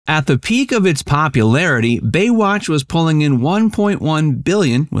At the peak of its popularity, Baywatch was pulling in 1.1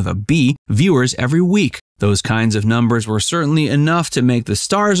 billion with a B viewers every week. Those kinds of numbers were certainly enough to make the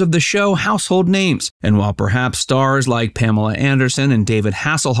stars of the show household names, and while perhaps stars like Pamela Anderson and David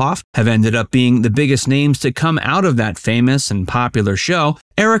Hasselhoff have ended up being the biggest names to come out of that famous and popular show,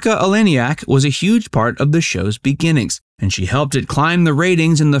 Erika Eleniak was a huge part of the show's beginnings, and she helped it climb the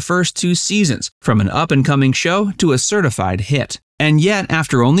ratings in the first 2 seasons, from an up-and-coming show to a certified hit. And yet,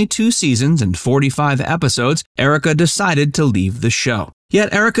 after only 2 seasons and 45 episodes, Erika decided to leave the show.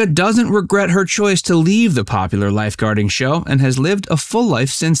 Yet Erika doesn't regret her choice to leave the popular lifeguarding show and has lived a full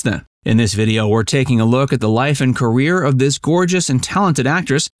life since then. In this video, we're taking a look at the life and career of this gorgeous and talented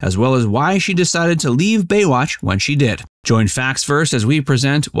actress, as well as why she decided to leave Baywatch when she did. Join facts first as we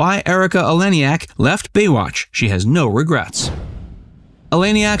present why Erika Eleniak left Baywatch. She has no regrets.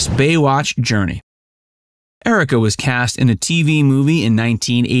 Eleniak's Baywatch journey. Erika was cast in a TV movie in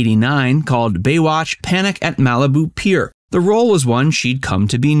 1989 called Baywatch: Panic at Malibu Pier. The role was one she'd come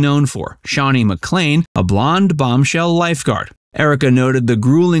to be known for, Shauni McClain, a blonde bombshell lifeguard. Erika noted the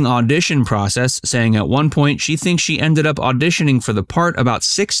grueling audition process, saying at one point she thinks she ended up auditioning for the part about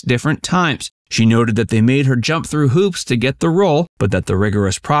 6 different times. She noted that they made her jump through hoops to get the role, but that the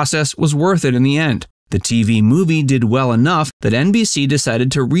rigorous process was worth it in the end. The TV movie did well enough that NBC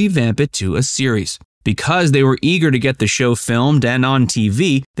decided to revamp it to a series. Because they were eager to get the show filmed and on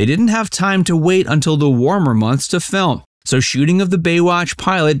TV, they didn't have time to wait until the warmer months to film. So shooting of the Baywatch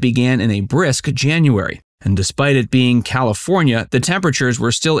pilot began in a brisk January. And despite it being California, the temperatures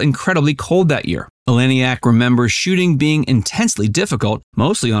were still incredibly cold that year. Eleniak remembers shooting being intensely difficult,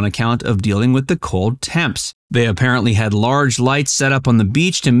 mostly on account of dealing with the cold temps. They apparently had large lights set up on the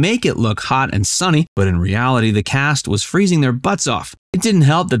beach to make it look hot and sunny, but in reality the cast was freezing their butts off. It didn't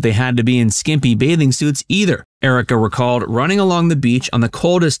help that they had to be in skimpy bathing suits either. Erika recalled running along the beach on the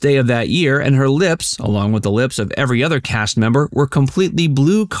coldest day of that year, and her lips, along with the lips of every other cast member, were completely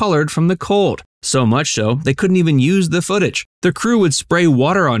blue-colored from the cold. So much so, they couldn't even use the footage. The crew would spray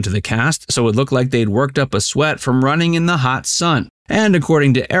water onto the cast, so it looked like they'd worked up a sweat from running in the hot sun. And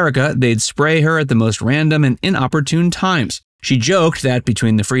according to Erika, they'd spray her at the most random and inopportune times. She joked that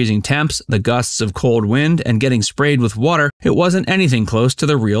between the freezing temps, the gusts of cold wind, and getting sprayed with water, it wasn't anything close to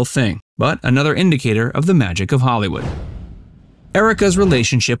the real thing. But another indicator of the magic of Hollywood. Erika's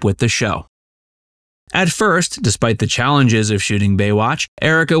relationship with the show. At first, despite the challenges of shooting Baywatch,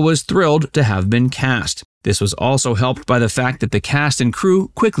 Erika was thrilled to have been cast. This was also helped by the fact that the cast and crew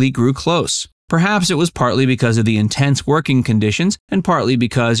quickly grew close. Perhaps it was partly because of the intense working conditions and partly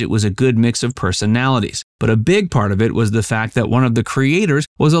because it was a good mix of personalities. But a big part of it was the fact that one of the creators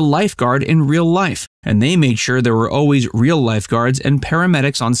was a lifeguard in real life, and they made sure there were always real lifeguards and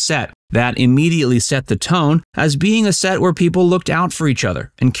paramedics on set. That immediately set the tone as being a set where people looked out for each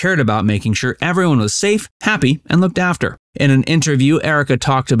other and cared about making sure everyone was safe, happy, and looked after. In an interview, Erika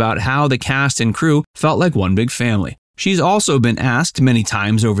talked about how the cast and crew felt like one big family. She's also been asked many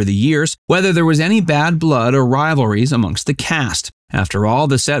times over the years whether there was any bad blood or rivalries amongst the cast. After all,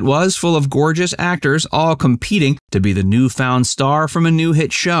 the set was full of gorgeous actors all competing to be the newfound star from a new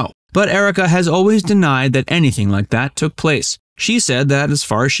hit show. But Erika has always denied that anything like that took place. She said that, as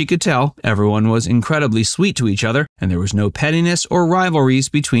far as she could tell, everyone was incredibly sweet to each other, and there was no pettiness or rivalries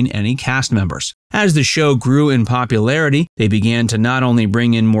between any cast members. As the show grew in popularity, they began to not only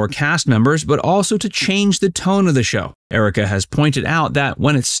bring in more cast members, but also to change the tone of the show. Erika has pointed out that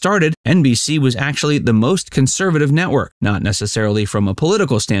when it started, NBC was actually the most conservative network, not necessarily from a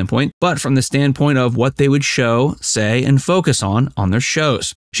political standpoint, but from the standpoint of what they would show, say, and focus on their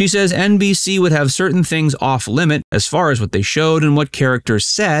shows. She says NBC would have certain things off limit as far as what they showed and what characters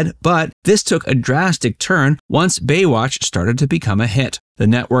said, but this took a drastic turn once Baywatch started to become a hit. The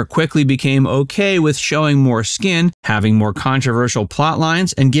network quickly became okay with showing more skin, having more controversial plot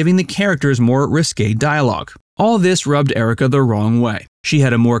lines, and giving the characters more risque dialogue. All this rubbed Erika the wrong way. She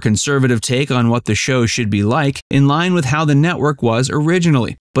had a more conservative take on what the show should be like, in line with how the network was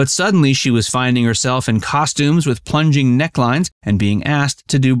originally. But suddenly she was finding herself in costumes with plunging necklines and being asked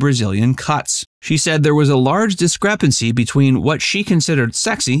to do Brazilian cuts. She said there was a large discrepancy between what she considered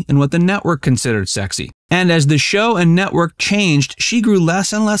sexy and what the network considered sexy. And as the show and network changed, she grew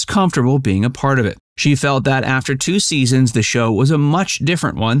less and less comfortable being a part of it. She felt that after 2 seasons, the show was a much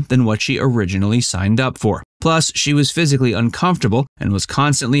different one than what she originally signed up for. Plus, she was physically uncomfortable and was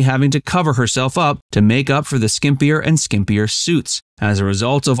constantly having to cover herself up to make up for the skimpier and skimpier suits. As a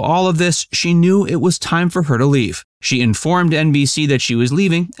result of all of this, she knew it was time for her to leave. She informed NBC that she was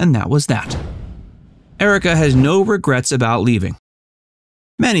leaving, and that was that. Erika has no regrets about leaving.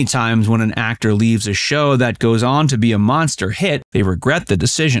 Many times when an actor leaves a show that goes on to be a monster hit, they regret the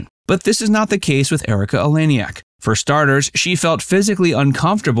decision. But this is not the case with Erika Eleniak. For starters, she felt physically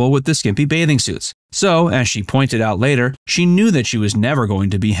uncomfortable with the skimpy bathing suits. So, as she pointed out later, she knew that she was never going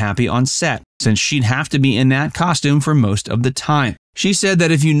to be happy on set, since she'd have to be in that costume for most of the time. She said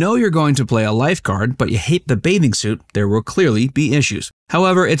that if you know you're going to play a lifeguard, but you hate the bathing suit, there will clearly be issues.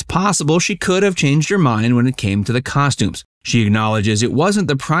 However, it's possible she could have changed her mind when it came to the costumes. She acknowledges it wasn't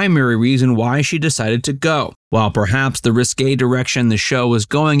the primary reason why she decided to go. While perhaps the risque direction the show was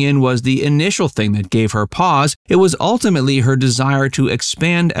going in was the initial thing that gave her pause, it was ultimately her desire to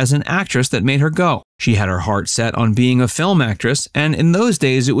expand as an actress that made her go. She had her heart set on being a film actress, and in those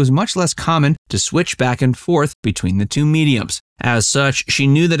days it was much less common to switch back and forth between the two mediums. As such, she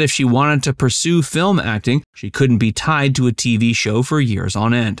knew that if she wanted to pursue film acting, she couldn't be tied to a TV show for years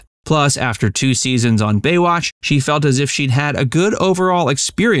on end. Plus, after 2 seasons on Baywatch, she felt as if she'd had a good overall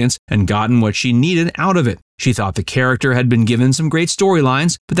experience and gotten what she needed out of it. She thought the character had been given some great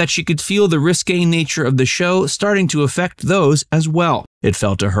storylines, but that she could feel the risque nature of the show starting to affect those as well. It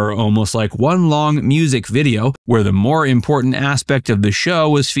felt to her almost like one long music video, where the more important aspect of the show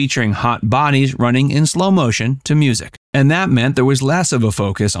was featuring hot bodies running in slow motion to music. And that meant there was less of a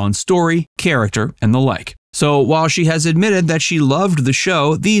focus on story, character, and the like. So while she has admitted that she loved the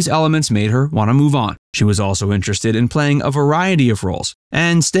show, these elements made her want to move on. She was also interested in playing a variety of roles,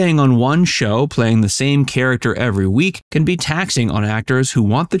 and staying on one show playing the same character every week can be taxing on actors who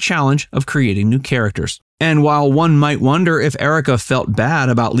want the challenge of creating new characters. And while one might wonder if Erika felt bad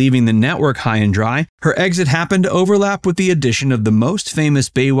about leaving the network high and dry, her exit happened to overlap with the addition of the most famous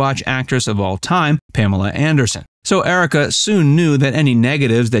Baywatch actress of all time, Pamela Anderson. So Erika soon knew that any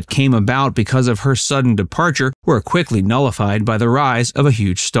negatives that came about because of her sudden departure were quickly nullified by the rise of a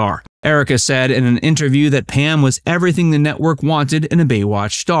huge star. Erika said in an interview that Pam was everything the network wanted in a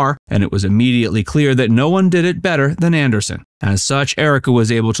Baywatch star, and it was immediately clear that no one did it better than Anderson. As such, Erika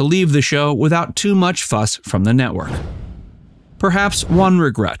was able to leave the show without too much fuss from the network. Perhaps one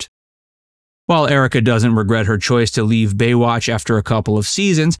regret. While Erika doesn't regret her choice to leave Baywatch after a couple of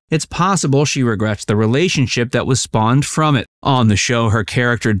seasons, it's possible she regrets the relationship that was spawned from it. On the show, her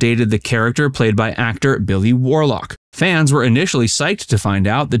character dated the character played by actor Billy Warlock. Fans were initially psyched to find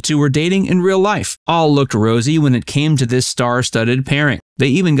out the two were dating in real life. All looked rosy when it came to this star-studded pairing. They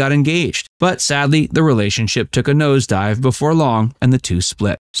even got engaged. But sadly, the relationship took a nosedive before long and the two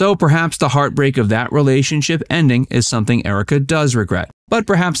split. So perhaps the heartbreak of that relationship ending is something Erika does regret. But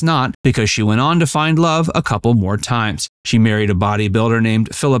perhaps not, because she went on to find love a couple more times. She married a bodybuilder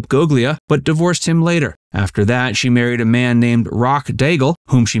named Philip Goglia, but divorced him later. After that, she married a man named Rock Daigle,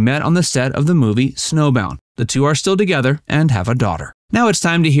 whom she met on the set of the movie Snowbound. The two are still together and have a daughter. Now it's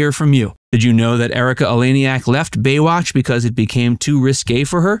time to hear from you. Did you know that Erika Eleniak left Baywatch because it became too risque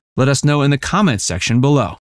for her? Let us know in the comments section below.